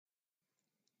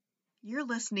You're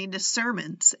listening to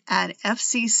Sermons at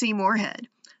FCC Moorhead,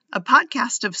 a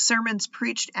podcast of sermons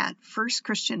preached at First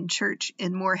Christian Church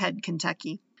in Moorhead,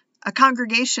 Kentucky. A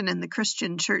congregation in the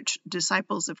Christian Church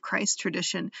Disciples of Christ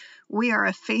tradition, we are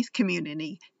a faith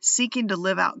community seeking to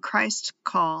live out Christ's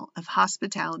call of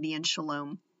hospitality and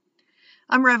shalom.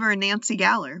 I'm Reverend Nancy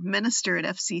Galler, minister at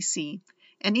FCC,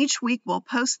 and each week we'll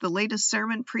post the latest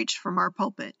sermon preached from our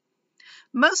pulpit.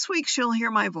 Most weeks you'll hear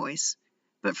my voice,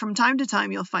 but from time to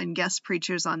time you'll find guest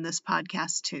preachers on this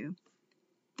podcast too.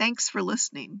 Thanks for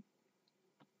listening.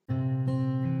 I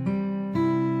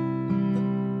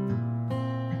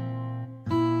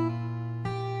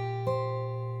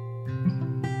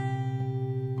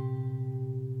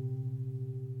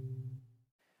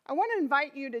want to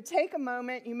invite you to take a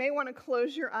moment. You may want to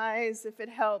close your eyes if it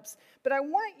helps, but I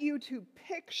want you to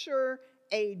picture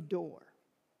a door.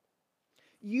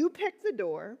 You pick the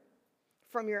door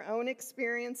from your own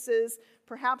experiences,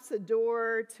 perhaps a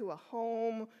door to a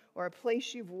home or a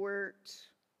place you've worked,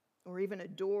 or even a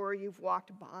door you've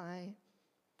walked by.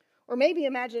 Or maybe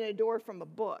imagine a door from a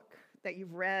book that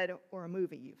you've read or a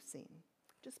movie you've seen.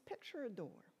 Just picture a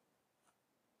door.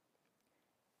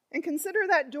 And consider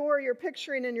that door you're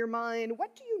picturing in your mind.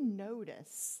 What do you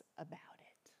notice about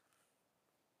it?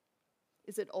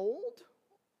 Is it old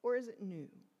or is it new?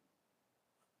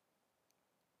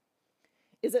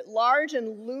 Is it large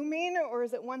and looming or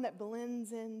is it one that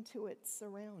blends into its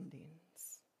surroundings?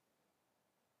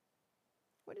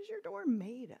 What is your door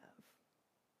made of?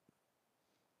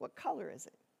 What color is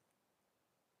it?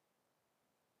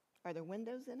 Are there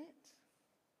windows in it?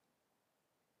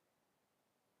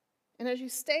 And as you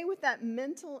stay with that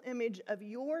mental image of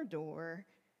your door,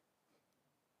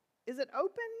 is it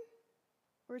open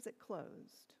or is it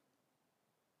closed?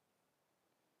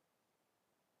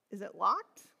 Is it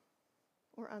locked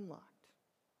or unlocked?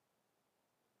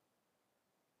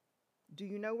 Do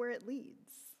you know where it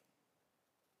leads?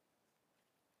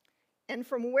 And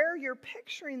from where you're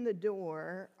picturing the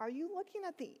door, are you looking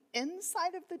at the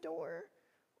inside of the door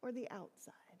or the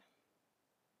outside?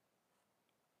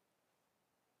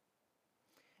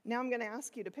 Now I'm going to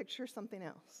ask you to picture something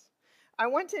else. I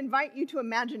want to invite you to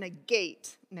imagine a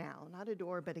gate now, not a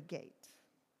door, but a gate.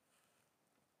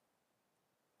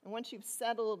 And once you've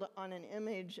settled on an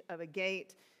image of a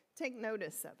gate, take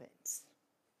notice of it.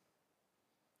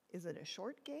 Is it a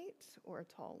short gate or a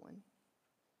tall one?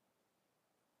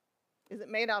 Is it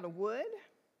made out of wood,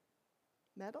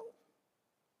 metal,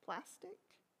 plastic?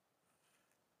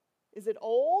 Is it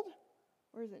old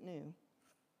or is it new?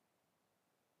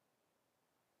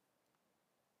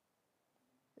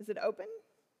 Is it open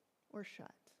or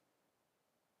shut?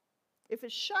 If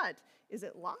it's shut, is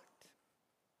it locked?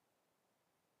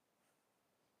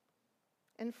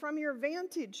 And from your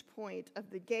vantage point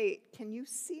of the gate, can you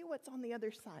see what's on the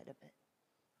other side of it?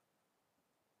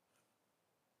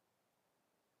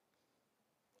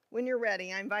 When you're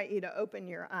ready, I invite you to open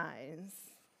your eyes.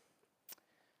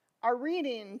 Our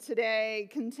reading today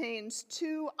contains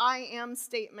two I am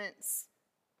statements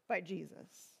by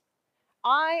Jesus.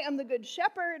 I am the good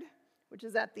shepherd, which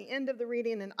is at the end of the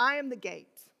reading, and I am the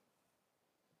gate.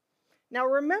 Now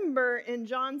remember, in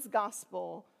John's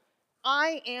gospel,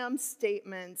 I am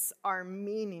statements are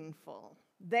meaningful.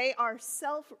 They are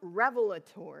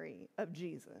self-revelatory of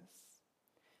Jesus.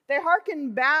 They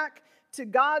hearken back to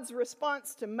God's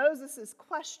response to Moses'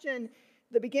 question,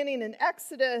 the beginning in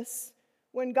Exodus,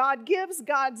 when God gives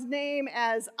God's name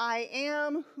as I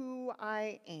am who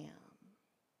I am.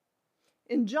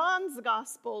 In John's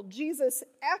gospel, Jesus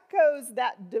echoes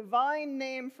that divine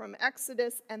name from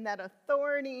Exodus and that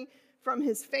authority from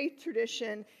his faith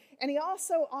tradition, and he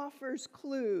also offers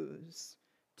clues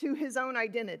to his own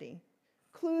identity,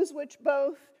 clues which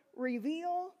both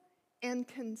reveal and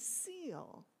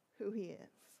conceal who he is.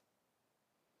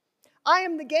 I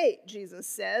am the gate, Jesus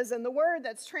says, and the word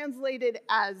that's translated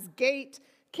as gate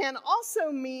can also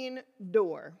mean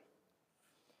door,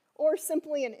 or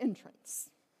simply an entrance.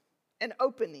 An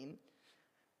opening,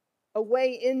 a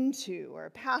way into, or a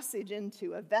passage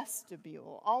into, a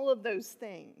vestibule. All of those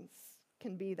things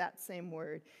can be that same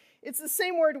word. It's the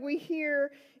same word we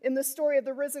hear in the story of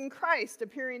the risen Christ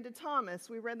appearing to Thomas.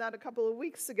 We read that a couple of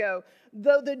weeks ago.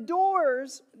 Though the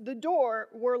door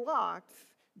were locked,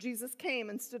 Jesus came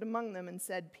and stood among them and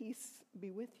said, "Peace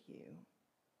be with you."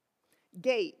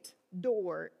 Gate,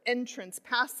 door, entrance,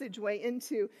 passageway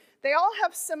into. They all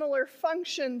have similar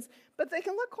functions, but they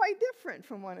can look quite different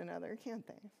from one another, can't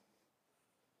they?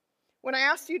 When I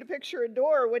asked you to picture a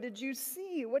door, what did you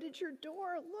see? What did your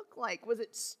door look like? Was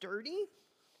it sturdy?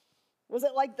 Was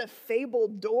it like the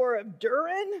fabled door of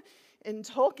Durin in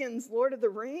Tolkien's Lord of the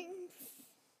Rings?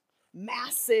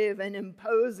 massive and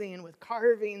imposing with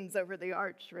carvings over the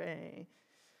archway.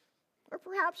 Or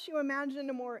perhaps you imagine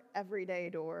a more everyday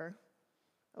door,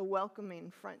 a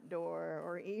welcoming front door,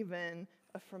 or even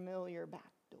a familiar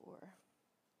back door.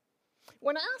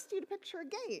 When I asked you to picture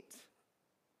a gate,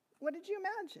 what did you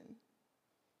imagine?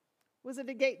 Was it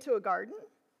a gate to a garden?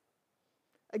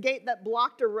 A gate that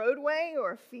blocked a roadway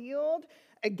or a field?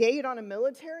 A gate on a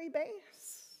military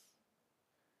base?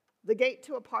 The gate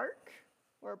to a park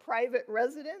or a private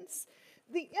residence?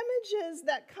 The images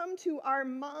that come to our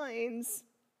minds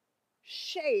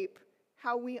shape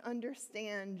how we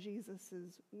understand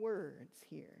Jesus' words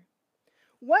here.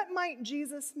 What might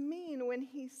Jesus mean when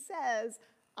he says,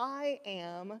 I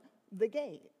am the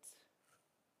gate?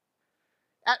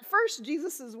 At first,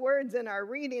 Jesus' words in our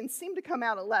reading seem to come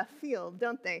out of left field,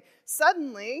 don't they?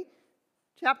 Suddenly,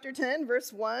 chapter 10,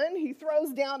 verse 1, he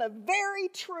throws down a very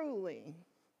truly,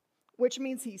 which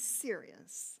means he's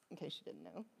serious, in case you didn't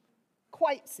know.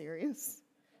 Quite serious.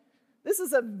 This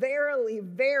is a verily,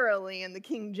 verily in the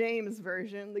King James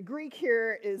Version. The Greek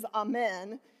here is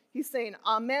amen. He's saying,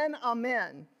 amen,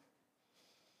 amen.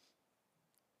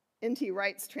 N.T.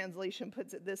 Wright's translation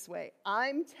puts it this way: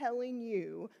 I'm telling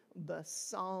you the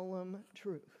solemn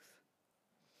truth.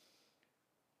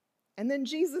 And then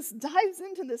Jesus dives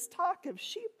into this talk of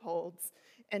sheepfolds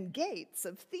and gates,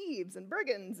 of thieves and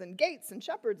brigands and gates and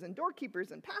shepherds and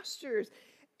doorkeepers and pastures,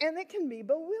 and it can be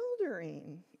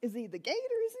bewildering. Is he the gate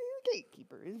or is he the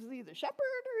gatekeeper? Is he the shepherd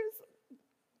or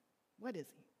what is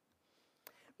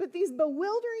he? But these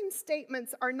bewildering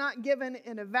statements are not given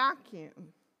in a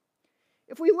vacuum.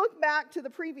 If we look back to the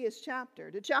previous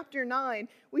chapter, to chapter 9,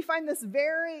 we find this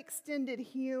very extended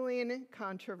healing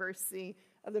controversy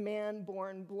of the man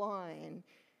born blind.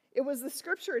 It was the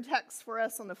scripture text for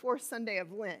us on the fourth Sunday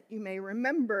of Lent. You may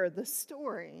remember the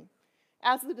story.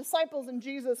 As the disciples and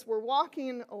Jesus were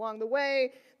walking along the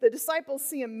way, the disciples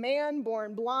see a man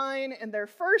born blind, and their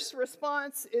first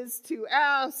response is to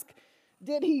ask,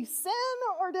 did he sin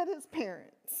or did his parents?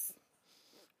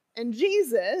 And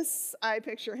Jesus, I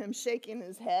picture him shaking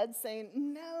his head, saying,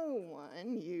 no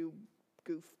one, you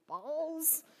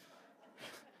goofballs.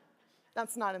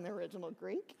 That's not in the original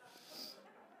Greek.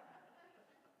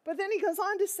 But then he goes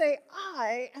on to say,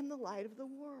 I am the light of the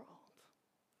world.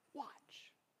 Watch.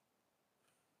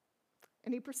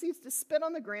 And he proceeds to spit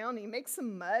on the ground, and he makes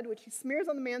some mud, which he smears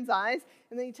on the man's eyes,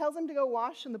 and then he tells him to go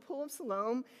wash in the pool of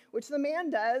Siloam, which the man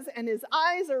does, and his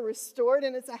eyes are restored,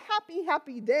 and it's a happy,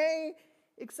 happy day.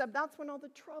 Except that's when all the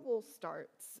trouble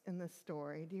starts in this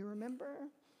story. Do you remember?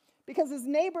 Because his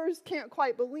neighbors can't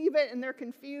quite believe it, and they're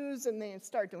confused, and they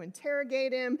start to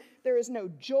interrogate him. There is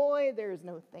no joy. There is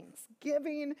no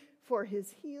thanksgiving for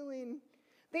his healing.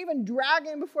 They even drag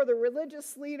him before the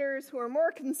religious leaders, who are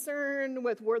more concerned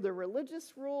with were the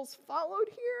religious rules followed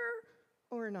here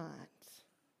or not.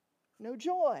 No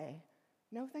joy,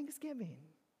 no thanksgiving.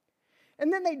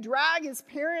 And then they drag his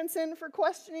parents in for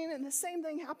questioning, and the same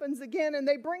thing happens again, and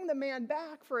they bring the man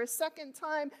back for a second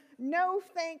time. No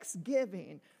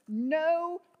thanksgiving,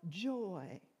 no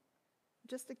joy,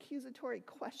 just accusatory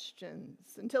questions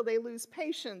until they lose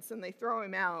patience and they throw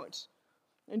him out.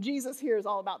 And Jesus hears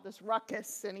all about this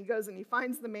ruckus, and he goes and he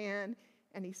finds the man,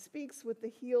 and he speaks with the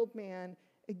healed man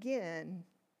again.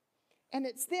 And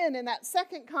it's then in that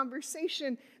second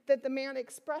conversation that the man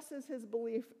expresses his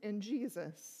belief in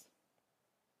Jesus.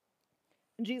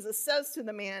 Jesus says to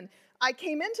the man, I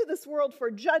came into this world for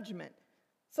judgment,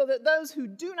 so that those who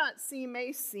do not see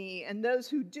may see, and those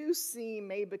who do see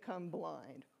may become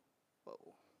blind. Whoa.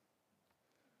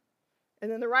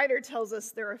 And then the writer tells us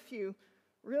there are a few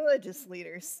religious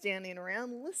leaders standing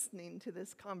around listening to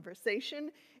this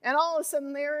conversation, and all of a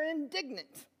sudden they are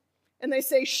indignant. And they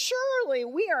say, surely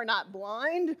we are not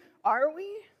blind, are we?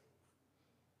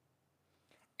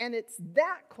 And it's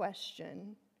that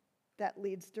question that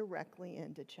leads directly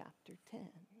into chapter 10.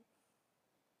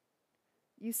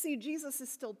 You see, Jesus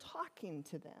is still talking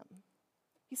to them.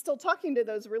 He's still talking to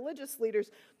those religious leaders,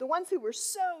 the ones who were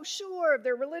so sure of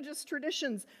their religious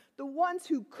traditions, the ones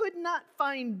who could not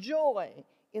find joy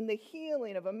in the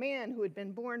healing of a man who had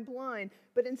been born blind,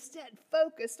 but instead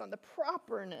focused on the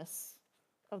properness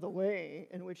of the way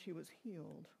in which he was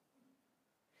healed.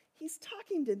 He's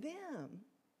talking to them,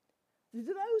 to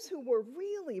those who were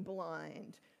really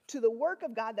blind, to the work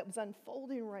of God that was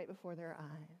unfolding right before their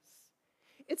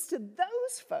eyes. It's to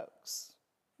those folks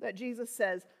that Jesus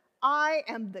says, I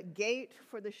am the gate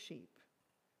for the sheep.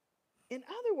 In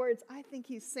other words, I think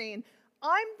he's saying,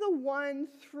 I'm the one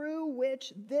through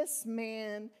which this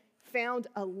man found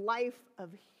a life of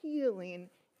healing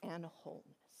and wholeness.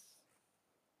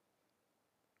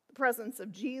 The presence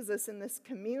of Jesus in this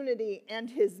community and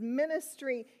his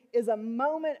ministry is a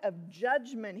moment of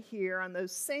judgment here on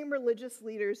those same religious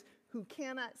leaders who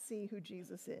cannot see who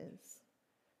Jesus is.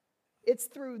 It's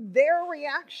through their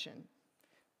reaction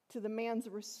to the man's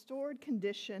restored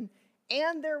condition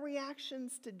and their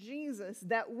reactions to Jesus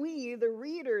that we, the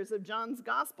readers of John's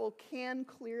gospel, can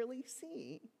clearly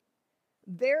see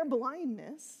their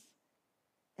blindness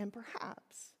and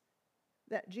perhaps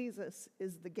that Jesus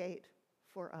is the gate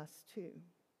for us too.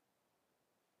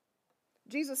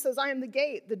 Jesus says, I am the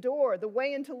gate, the door, the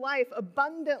way into life,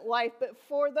 abundant life. But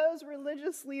for those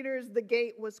religious leaders, the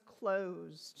gate was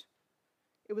closed.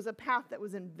 It was a path that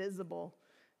was invisible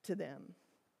to them.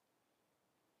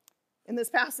 In this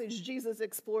passage, Jesus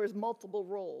explores multiple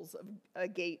roles of a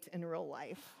gate in real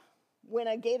life. When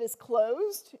a gate is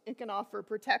closed, it can offer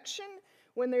protection.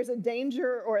 When there's a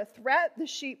danger or a threat, the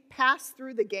sheep pass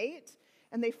through the gate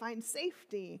and they find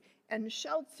safety and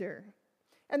shelter.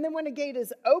 And then when a gate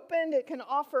is opened, it can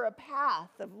offer a path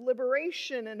of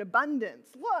liberation and abundance.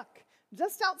 Look,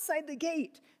 just outside the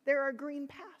gate, there are green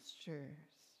pastures.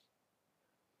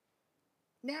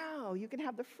 Now you can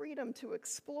have the freedom to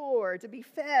explore, to be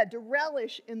fed, to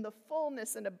relish in the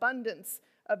fullness and abundance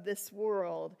of this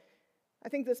world. I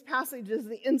think this passage is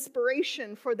the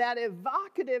inspiration for that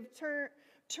evocative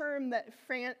term that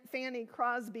Fanny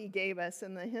Crosby gave us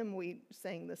in the hymn we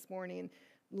sang this morning,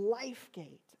 Life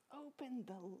Gate. Open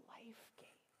the life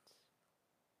gate.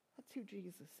 That's who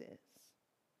Jesus is.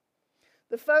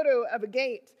 The photo of a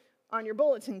gate on your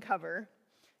bulletin cover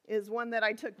is one that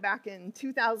I took back in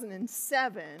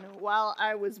 2007 while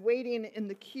I was waiting in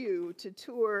the queue to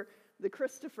tour the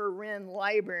Christopher Wren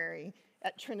Library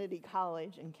at Trinity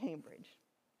College in Cambridge.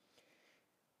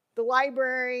 The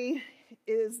library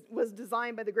was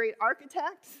designed by the great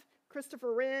architect,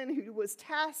 Christopher Wren, who was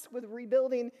tasked with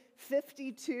rebuilding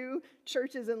 52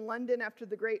 churches in London after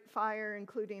the Great Fire,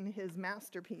 including his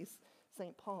masterpiece,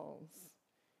 St. Paul's.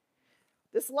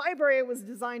 This library was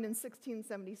designed in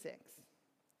 1676.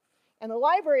 And the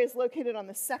library is located on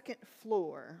the second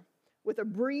floor with a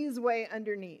breezeway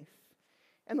underneath.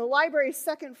 And the library's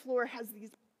second floor has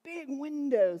these big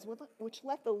windows which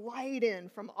let the light in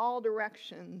from all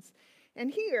directions.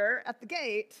 And here at the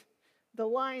gate, the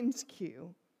lines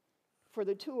queue for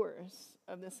the tours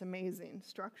of this amazing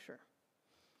structure.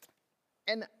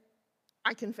 And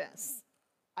I confess,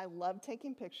 I love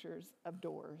taking pictures of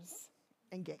doors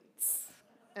and gates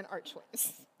and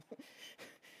archways.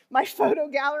 My photo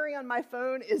gallery on my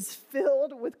phone is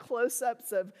filled with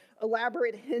close-ups of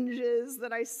elaborate hinges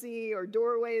that I see or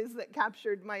doorways that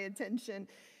captured my attention.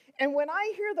 And when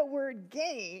I hear the word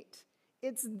gate,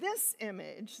 it's this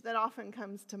image that often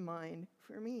comes to mind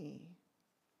for me.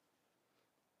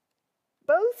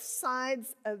 Both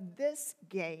sides of this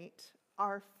gate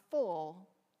are full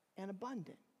and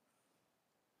abundant.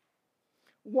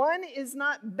 One is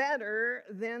not better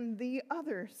than the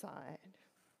other side.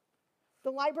 The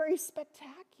library is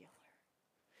spectacular.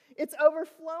 It's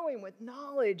overflowing with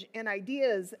knowledge and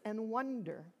ideas and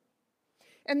wonder.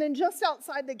 And then just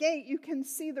outside the gate, you can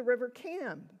see the River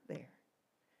Cam there.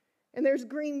 And there's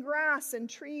green grass and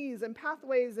trees and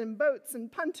pathways and boats and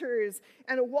punters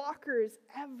and walkers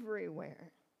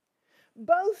everywhere.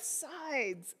 Both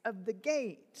sides of the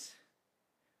gate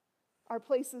are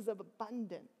places of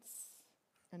abundance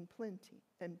and plenty.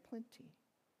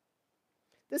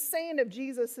 The saying of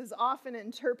Jesus is often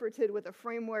interpreted with a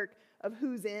framework of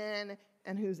who's in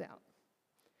and who's out,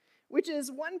 which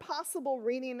is one possible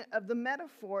reading of the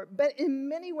metaphor, but in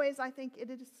many ways I think it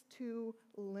is too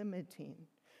limiting,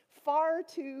 far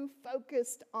too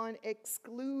focused on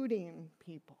excluding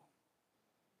people.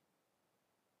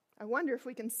 I wonder if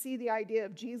we can see the idea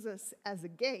of Jesus as a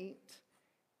gate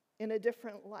in a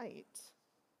different light.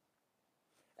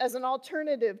 As an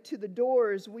alternative to the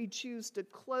doors we choose to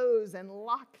close and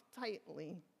lock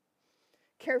tightly,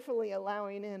 carefully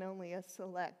allowing in only a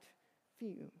select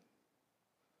few.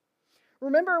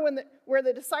 Remember where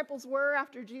the disciples were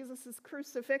after Jesus'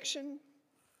 crucifixion?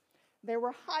 They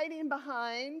were hiding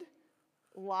behind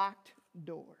locked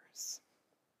doors.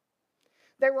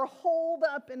 They were holed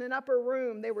up in an upper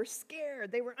room. They were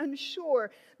scared. They were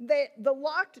unsure. The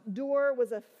locked door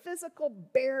was a physical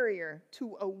barrier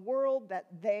to a world that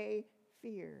they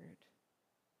feared.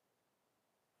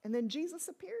 And then Jesus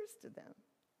appears to them.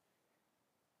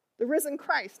 The risen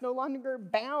Christ, no longer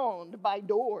bound by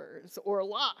doors or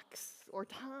locks or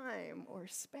time or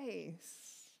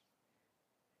space.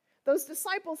 Those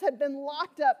disciples had been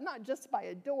locked up not just by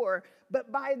a door,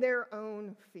 but by their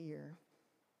own fear.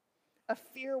 A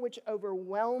fear which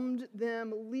overwhelmed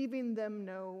them, leaving them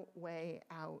no way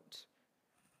out.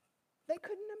 They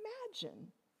couldn't imagine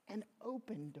an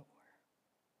open door.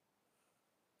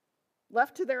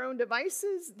 Left to their own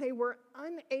devices, they were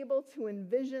unable to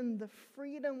envision the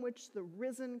freedom which the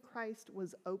risen Christ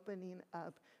was opening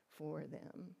up for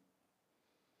them.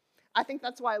 I think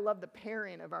that's why I love the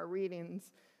pairing of our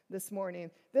readings this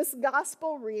morning. This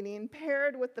gospel reading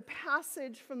paired with the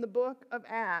passage from the book of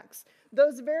Acts.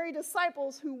 Those very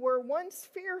disciples who were once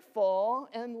fearful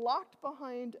and locked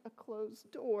behind a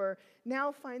closed door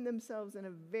now find themselves in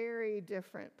a very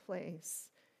different place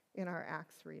in our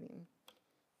Acts reading.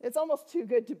 It's almost too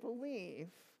good to believe.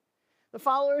 The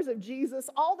followers of Jesus,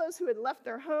 all those who had left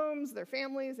their homes, their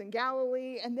families in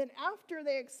Galilee, and then after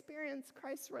they experienced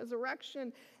Christ's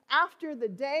resurrection, after the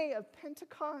day of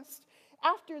Pentecost,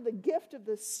 after the gift of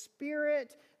the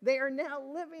Spirit, they are now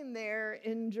living there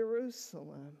in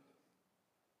Jerusalem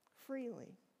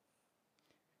freely.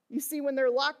 You see, when their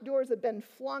locked doors have been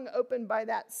flung open by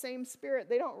that same Spirit,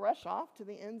 they don't rush off to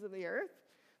the ends of the earth.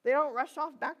 They don't rush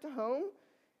off back to home.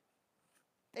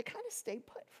 They kind of stay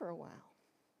put for a while.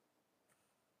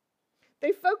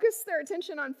 They focus their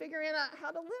attention on figuring out how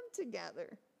to live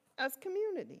together as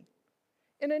community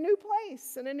in a new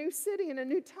place, in a new city, in a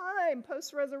new time,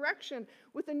 post-resurrection,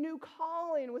 with a new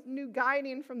calling, with new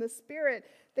guiding from the Spirit.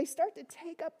 They start to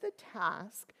take up the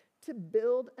task to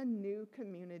build a new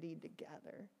community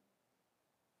together.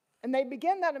 And they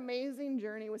begin that amazing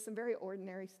journey with some very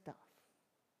ordinary stuff,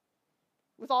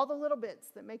 with all the little bits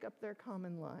that make up their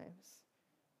common lives.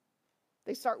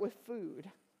 They start with food,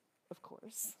 of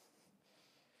course,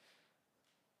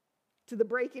 to the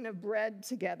breaking of bread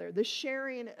together, the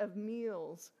sharing of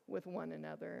meals with one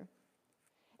another.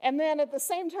 And then at the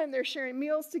same time they're sharing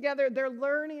meals together, they're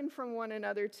learning from one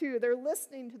another too. They're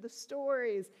listening to the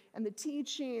stories and the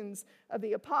teachings of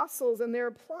the apostles, and they're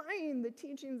applying the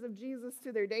teachings of Jesus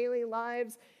to their daily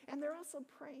lives, and they're also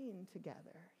praying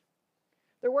together.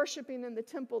 They're worshiping in the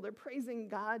temple, they're praising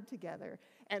God together,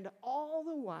 and all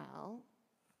the while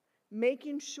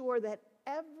making sure that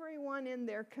everyone in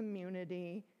their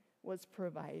community was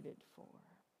provided for,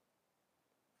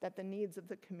 that the needs of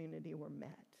the community were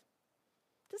met.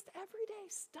 Just everyday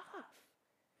stuff.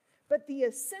 But the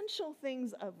essential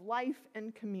things of life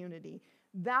and community,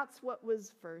 that's what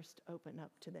was first opened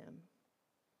up to them.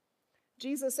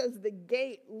 Jesus, as the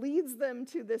gate, leads them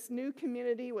to this new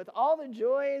community with all the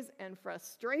joys and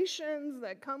frustrations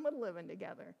that come with living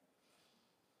together,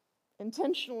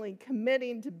 intentionally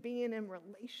committing to being in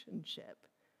relationship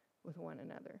with one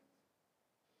another.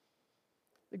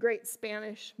 The great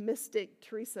Spanish mystic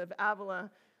Teresa of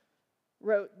Avila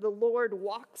wrote, "The Lord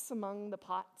walks among the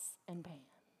pots and pans."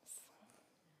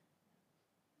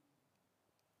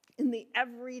 In the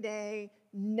everyday,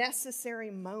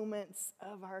 necessary moments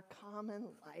of our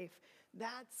common life,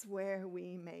 that's where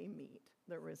we may meet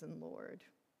the risen Lord.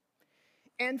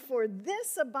 And for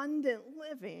this abundant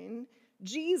living,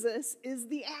 Jesus is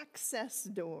the access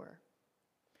door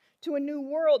to a new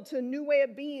world, to a new way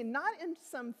of being, not in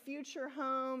some future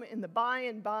home in the by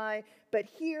and by, but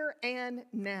here and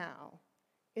now,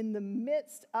 in the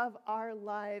midst of our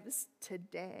lives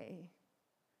today.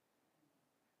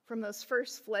 From those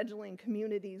first fledgling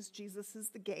communities, Jesus is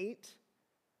the gate.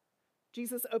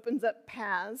 Jesus opens up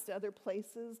paths to other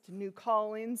places, to new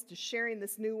callings, to sharing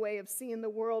this new way of seeing the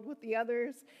world with the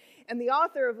others. And the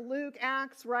author of Luke,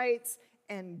 Acts, writes,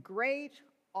 "And great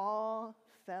awe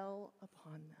fell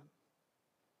upon them."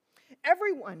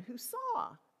 Everyone who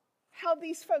saw how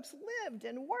these folks lived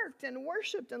and worked and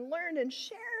worshiped and learned and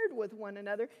shared with one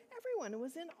another, everyone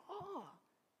was in awe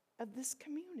of this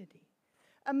community,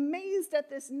 amazed at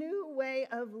this new way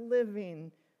of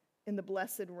living in the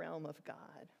blessed realm of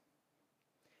God.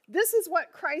 This is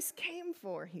what Christ came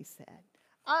for, he said.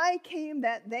 "I came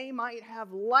that they might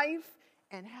have life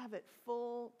and have it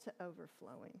full to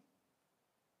overflowing."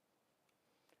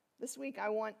 This week, I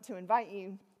want to invite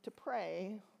you to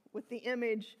pray with the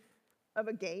image of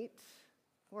a gate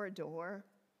or a door,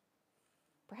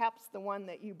 perhaps the one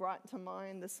that you brought to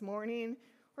mind this morning,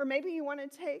 or maybe you want to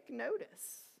take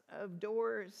notice of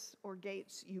doors or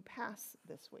gates you pass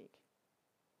this week.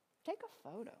 Take a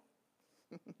photo.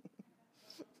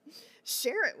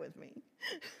 Share it with me.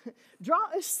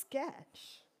 Draw a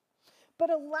sketch. But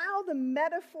allow the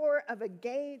metaphor of a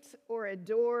gate or a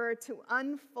door to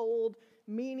unfold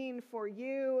meaning for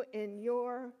you in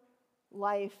your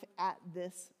life at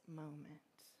this moment.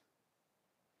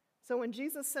 So when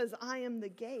Jesus says, "I am the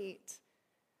gate,"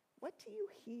 what do you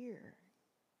hear?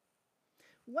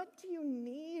 What do you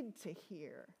need to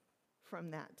hear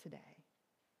from that today?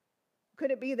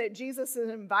 Could it be that Jesus is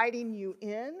inviting you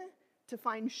in to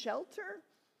find shelter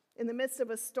in the midst of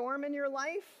a storm in your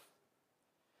life?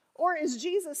 Or is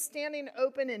Jesus standing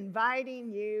open,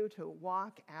 inviting you to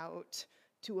walk out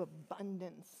to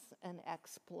abundance and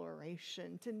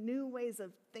exploration, to new ways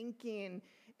of thinking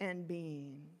and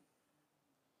being?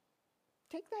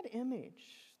 Take that image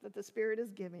that the Spirit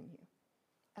is giving you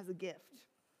as a gift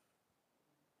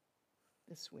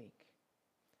this week.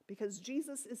 Because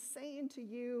Jesus is saying to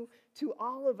you, to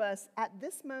all of us, at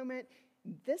this moment,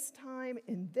 this time,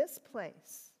 in this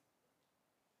place,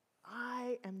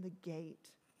 I am the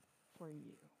gate for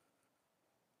you.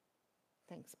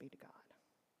 Thanks be to God.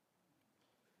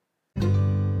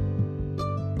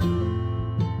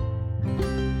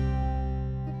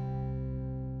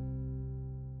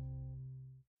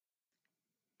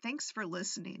 Thanks for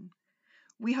listening.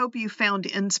 We hope you found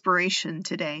inspiration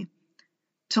today.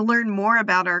 To learn more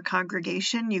about our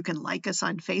congregation, you can like us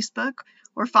on Facebook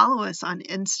or follow us on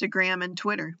Instagram and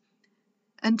Twitter.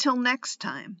 Until next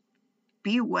time,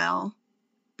 be well,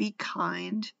 be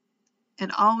kind,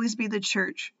 and always be the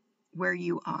church where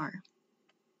you are.